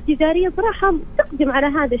الغرف التجارية صراحة تقدم على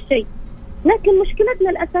هذا الشيء، لكن مشكلتنا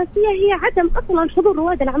الأساسية هي عدم أصلا حضور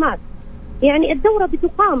رواد الأعمال. يعني الدورة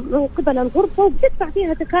بتقام من قبل الغرفة وبتدفع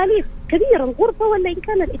فيها تكاليف كبيرة الغرفة ولا إن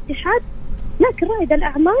كان الاتحاد، لكن رائد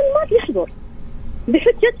الأعمال ما بيحضر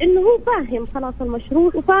بحجة إنه هو فاهم خلاص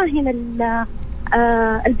المشروع وفاهم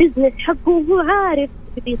البزنس حقه وهو عارف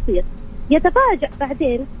بيصير، يتفاجأ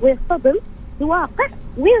بعدين ويصطدم بواقع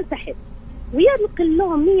وينسحب ويلقي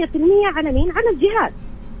اللوم 100% على مين؟ على الجهات،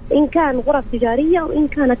 إن كان غرف تجارية وإن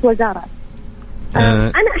كانت وزارات.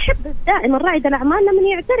 أنا أحب دائما رائد الأعمال لما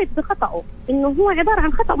يعترف بخطأه، إنه هو عبارة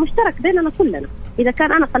عن خطأ مشترك بيننا كلنا، إذا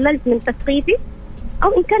كان أنا قللت من تثقيفي أو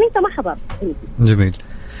إن كان أنت ما حضرت. جميل.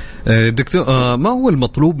 دكتور، ما هو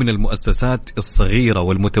المطلوب من المؤسسات الصغيرة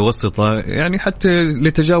والمتوسطة يعني حتى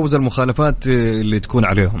لتجاوز المخالفات اللي تكون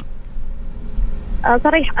عليهم؟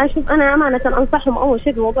 صريح أشوف أنا أمانة أنصحهم أول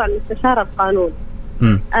شيء بموضوع المستشار القانوني.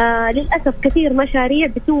 للأسف كثير مشاريع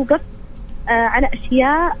بتوقف على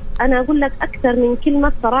أشياء أنا أقول لك أكثر من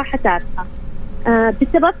كلمة صراحة تافهة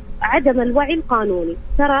بسبب عدم الوعي القانوني.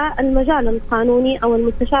 ترى المجال القانوني أو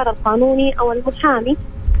المستشار القانوني أو المحامي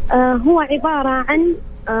هو عبارة عن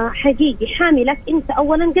حقيقي حاملك أنت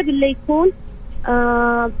أولا قبل لا يكون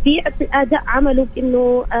بيعطي أداء عمله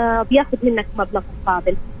بأنه بياخذ منك مبلغ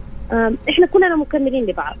مقابل. إحنا كلنا مكملين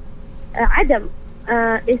لبعض. عدم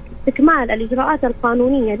استكمال الإجراءات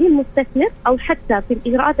القانونية للمستثمر أو حتى في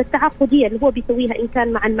الإجراءات التعاقدية اللي هو بيسويها إن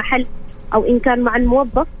كان مع المحل أو إن كان مع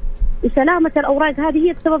الموظف، وسلامة الأوراق هذه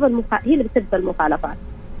هي هي اللي بتسبب المخالفات.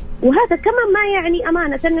 وهذا كمان ما يعني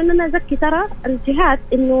أمانة أن أنا أزكي ترى الجهات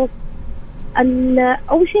إنه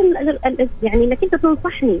أول شيء يعني إنك أنت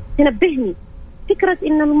تنصحني تنبهني فكرة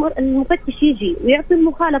إن المفتش يجي ويعطي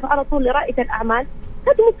المخالفة على طول لرائد الأعمال،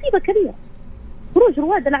 هذه مصيبة كبيرة. خروج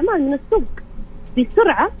رواد الأعمال من السوق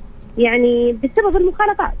بسرعة يعني بسبب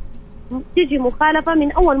المخالفات. تيجي مخالفة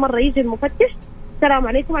من أول مرة يجي المفتش السلام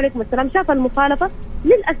عليكم وعليكم السلام، شاف المخالفة.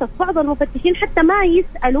 للأسف بعض المفتشين حتى ما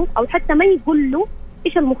يسألوا أو حتى ما يقولوا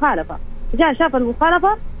إيش المخالفة، جاء شاف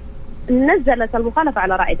المخالفة نزلت المخالفة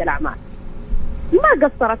على رائد الأعمال. ما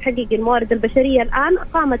قصرت حقيقي الموارد البشرية. الآن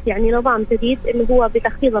قامت يعني نظام جديد اللي هو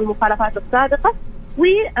بتخفيض المخالفات السابقة،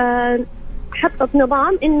 وحطت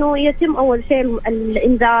نظام إنه يتم أول شيء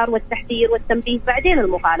الإنذار والتحذير والتنبيه بعدين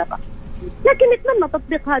المخالفة. لكن نتمنى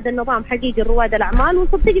تطبيق هذا النظام حقيقي رواد الأعمال،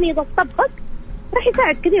 وصدقني إذا طبق راح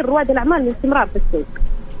يساعد كثير رواد الأعمال للاستمرار في السوق.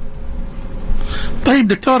 طيب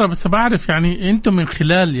دكتورة، بس بعرف يعني أنتم من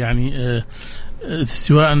خلال يعني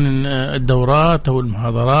سواء الدورات أو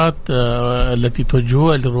المحاضرات التي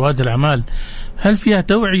توجهوها لرواد الأعمال، هل فيها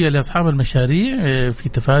توعية لأصحاب المشاريع في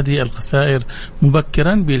تفادي الخسائر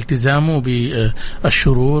مبكرا بالتزامه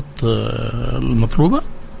بالشروط المطلوبة؟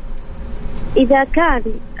 إذا كان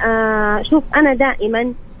شوف، أنا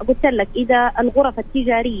دائما قلت لك إذا الغرف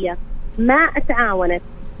التجارية ما أتعاونت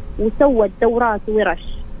وسوت دورات ورش،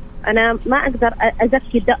 أنا ما أقدر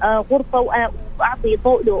أزكي غرفة وأعطي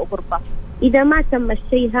ضوء له غرفة. إذا ما تم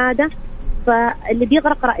الشيء هذا فاللي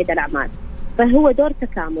بيغرق رائد الأعمال. فهو دور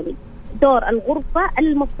تكاملي. دور الغرفة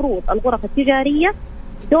المفروض الغرف التجارية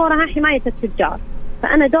دورها حماية التجار،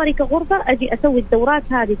 فأنا دوري كغرفة أجي أسوي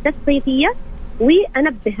الدورات هذه التثقيفية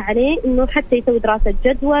وأنبه عليه إنه حتى يسوي دراسة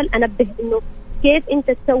جدول، أنبه إنه كيف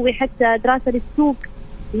أنت تسوي حتى دراسة للسوق،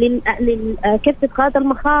 كيف تتخاذ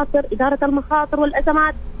المخاطر، إدارة المخاطر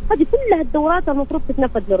والأزمات. هذه كلها الدورات المفروض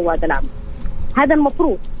تتنفذ لرواد الأعمال. هذا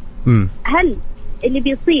المفروض. هل اللي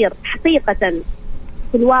بيصير حقيقة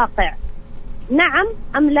في الواقع نعم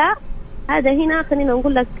أم لا؟ هذا هنا خلينا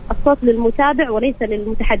نقول لك الصوت للمتابع وليس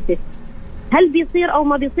للمتحدث. هل بيصير أو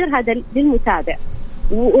ما بيصير هذا للمتابع.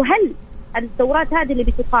 وهل الدورات هذه اللي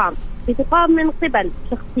بتقام من قبل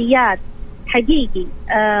شخصيات حقيقي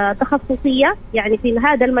تخصصية يعني في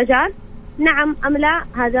هذا المجال، نعم أم لا؟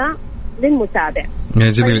 هذا للمتابع.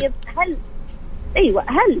 طيب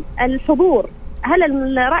هل الحضور،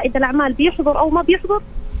 هل رائد الأعمال بيحضر أو ما بيحضر؟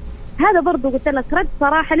 هذا برضو قلت لك رد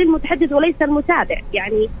صراحة للمتحدث وليس المتابع.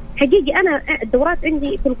 يعني حقيقي أنا الدورات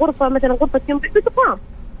عندي في الغرفة مثلا غرفة ينبع بتقام،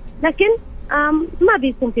 لكن ما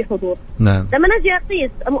بيكون في حضور. نعم. لما نجي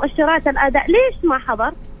أقيس مؤشرات الأداء ليش ما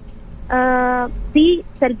حضر؟ في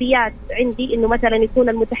سلبيات عندي إنه مثلا يكون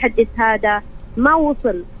المتحدث هذا ما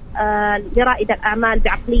وصل لرائد الأعمال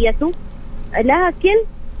بعقليته، لكن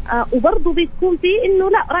وبرضه بيكون في إنه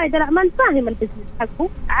لا، رائد الأعمال فاهم البزنس حقه،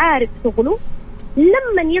 عارف شغله،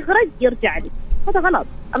 لما يغرق يرجع لي. هذا غلط.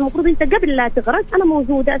 المفروض أنت قبل لا تغرق أنا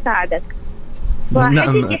موجودة أساعدك.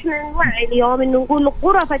 فحقيقي إحنا نوعي اليوم إنه نقول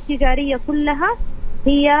الغرف التجارية كلها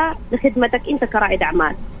هي لخدمتك أنت كرائد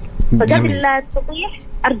أعمال، فقبل لا تطيح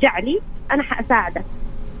أرجع لي أنا حأساعدك.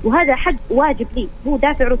 وهذا حق واجب لي، هو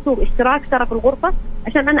دافع رسوم اشتراك ترى في الغرفة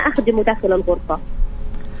عشان أنا أخدمه داخل الغرفة.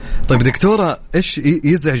 طيب دكتورة، إيش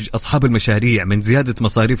يزعج أصحاب المشاريع من زيادة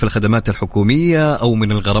مصاريف الخدمات الحكومية أو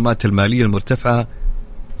من الغرامات المالية المرتفعة؟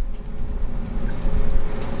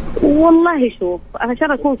 والله شوف،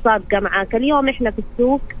 عشان أكون صادقة معاك، اليوم إحنا في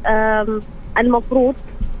السوق المفروض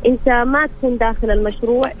أنت ما تكون داخل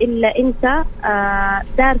المشروع إلا أنت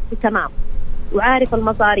دارس تمام وعارف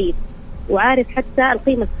المصاريف وعارف حتى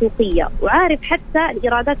القيمة السوقية وعارف حتى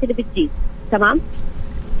الإيرادات اللي بتجي تمام.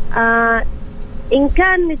 إن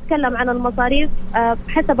كان نتكلم عن المصاريف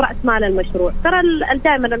حسب رأس مال المشروع، ترى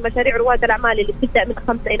دائما المشاريع رواد الأعمال اللي بتبدأ من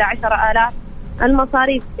 5 إلى 10,000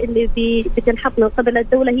 المصاريف اللي بتنحط من قبل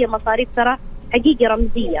الدولة هي مصاريف ترى حقيقي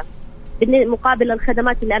رمزية مقابل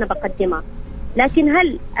الخدمات اللي أنا بقدمها. لكن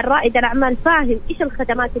هل الرائد الأعمال فاهم إيش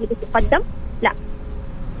الخدمات اللي بتقدم؟ لا.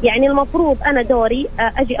 يعني المفروض أنا دوري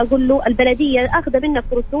أجي أقول له البلدية أخذ منك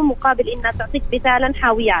رسوم مقابل إنها تعطيك مثالا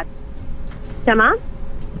حاويات، تمام؟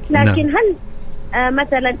 لكن هل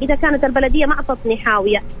مثلا إذا كانت البلدية ما أعطتني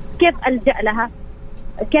حاوية كيف ألجأ لها؟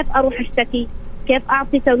 كيف أروح أشتكي؟ كيف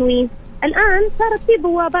أعطي تنوين؟ الآن صارت في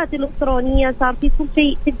بوابات إلكترونية، صار في كل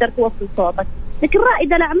شيء تقدر توصل صوتك، لكن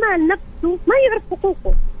رائد الأعمال نفسه ما يعرف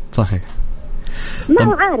حقوقه. صحيح. ما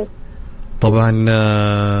هو عارف. طبعا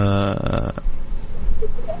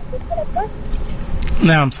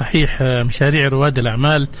نعم صحيح. مشاريع رواد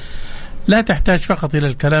الأعمال لا تحتاج فقط إلى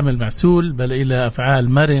الكلام المعسول، بل إلى أفعال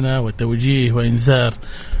مرنة وتوجيه وإنذار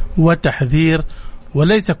وتحذير،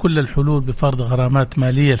 وليس كل الحلول بفرض غرامات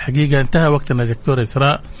مالية. الحقيقة انتهى وقتنا دكتور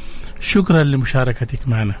إسراء، شكرا لمشاركتك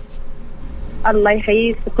معنا. الله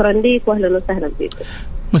يحييك، شكرا لك واهلا وسهلا بك.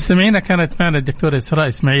 مستمعينا، كانت معنا الدكتورة إسراء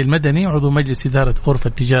إسماعيل مدني، عضو مجلس إدارة غرفة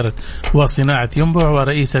تجارة وصناعة ينبع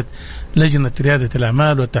ورئيسة لجنة ريادة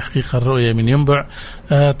الأعمال وتحقيق الرؤية من ينبع.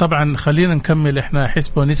 طبعا خلينا نكمل إحنا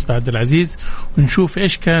حسبة ونسبة عبد العزيز ونشوف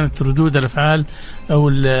إيش كانت ردود الأفعال أو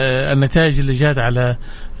النتائج اللي جات على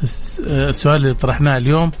السؤال اللي طرحناه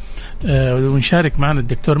اليوم، ونشارك معنا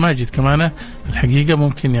الدكتور ماجد كمان. الحقيقة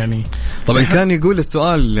ممكن يعني طبعا كان يقول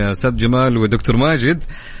السؤال أستاذ جمال ودكتور ماجد: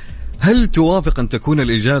 هل توافق أن تكون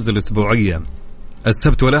الإجازة الأسبوعية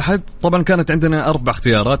السبت والأحد؟ طبعا كانت عندنا 4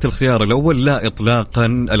 اختيارات. الخيار الأول لا إطلاقا،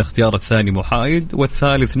 الاختيار الثاني محايد،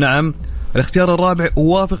 والثالث نعم، الاختيار الرابع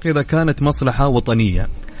أوافق إذا كانت مصلحة وطنية.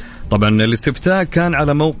 طبعا الاستفتاء كان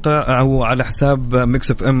على موقع أو على حساب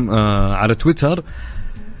ميكس اف ام على تويتر.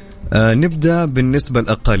 نبدأ بالنسبة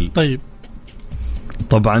الأقل. طيب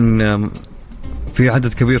طبعا في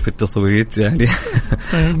عدد كبير في التصويت يعني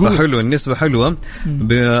حلو، النسبة حلوة،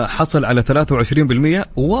 حصل على 23%،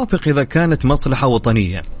 ووافق إذا كانت مصلحة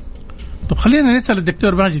وطنية. طب خلينا نسأل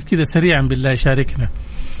الدكتور ماجد كده سريعا بالله يشاركنا.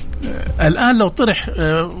 الآن لو طرح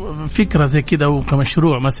فكرة زي كده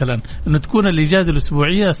وكمشروع مثلا أنه تكون الإجازة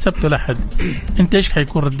الأسبوعية السبت والأحد، أنت إيش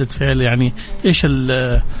حيكون ردة فعل؟ يعني إيش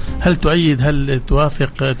هل تؤيد، هل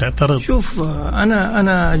توافق، تعترض؟ شوف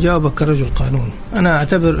أنا أجاوبك كرجل قانون. أنا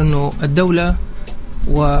أعتبر أنه الدولة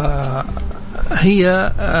وهي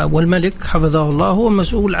والملك حفظه الله هو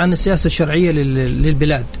مسؤول عن السياسة الشرعية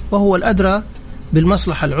للبلاد، وهو الأدرى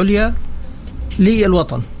بالمصلحة العليا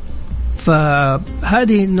للوطن.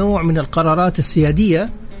 فهذه النوع من القرارات السيادية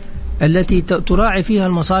التي تراعي فيها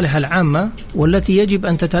المصالح العامة، والتي يجب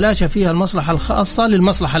أن تتلاشى فيها المصلحة الخاصة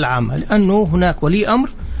للمصلحة العامة، لأنه هناك ولي أمر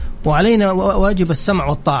وعلينا واجب السمع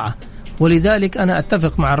والطاعة. ولذلك أنا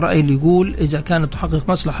أتفق مع الرأي اللي يقول إذا كانت تحقق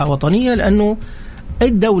مصلحة وطنية، لأنه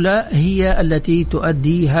الدولة هي التي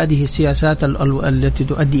تؤدي هذه السياسات التي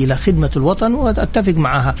تؤدي إلى خدمة الوطن، وأتفق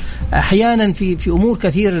معها. أحيانا في أمور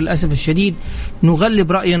كثير للأسف الشديد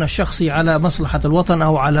نغلب رأينا الشخصي على مصلحة الوطن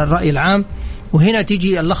أو على الرأي العام، وهنا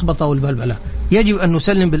تيجي اللخبطة والبلبلة. يجب أن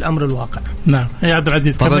نسلم بالأمر الواقع. نعم يا عبد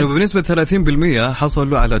العزيز. طبعا بنسبة 30%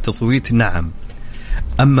 حصلوا على تصويت نعم،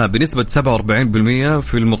 أما بنسبة 47%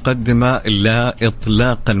 في المقدمة لا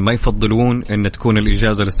إطلاقا، ما يفضلون أن تكون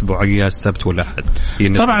الإجازة الأسبوعية السبت والأحد.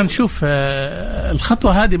 طبعا شوف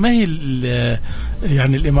الخطوة هذه ما هي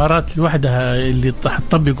يعني الإمارات لوحدها اللي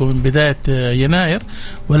تطبقه من بداية يناير،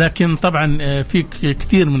 ولكن طبعا في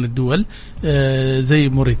كثير من الدول زي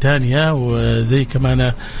موريتانيا وزي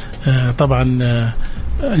كمان طبعا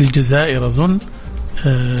الجزائر أظن،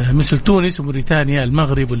 مثل تونس وموريتانيا،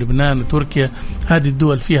 المغرب ولبنان وتركيا. هذه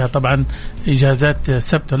الدول فيها طبعا إجازات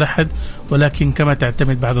سبت والأحد، ولكن كما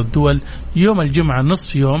تعتمد بعض الدول يوم الجمعة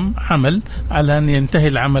نصف يوم عمل على أن ينتهي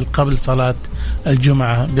العمل قبل صلاة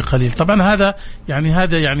الجمعة بقليل. طبعا هذا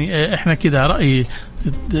يعني إحنا كده رأي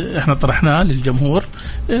احنا طرحناه للجمهور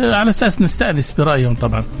على اساس نستأنس برأيهم.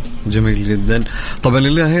 طبعا جميل جدا. طبعا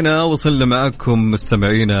لله هنا وصلنا معكم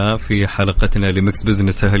مستمعينا في حلقتنا لميكس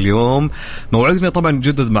بزنس اليوم. موعدنا طبعا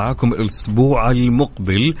نجدد معكم الاسبوع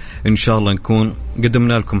المقبل ان شاء الله، نكون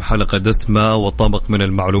قدمنا لكم حلقة دسمة وطبق من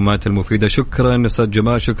المعلومات المفيدة. شكرا استاذ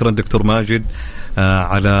جمال، شكرا دكتور ماجد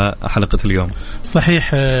على حلقة اليوم.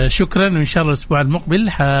 صحيح شكرا، وإن شاء الله الأسبوع المقبل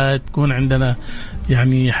حتكون عندنا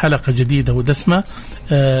يعني حلقة جديدة ودسمة.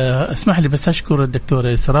 اسمح لي بس أشكر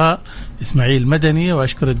الدكتور إسراء إسماعيل مدني،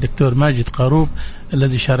 وأشكر الدكتور ماجد قاروب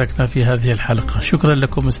الذي شاركنا في هذه الحلقة. شكرا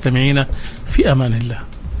لكم مستمعينا، في أمان الله.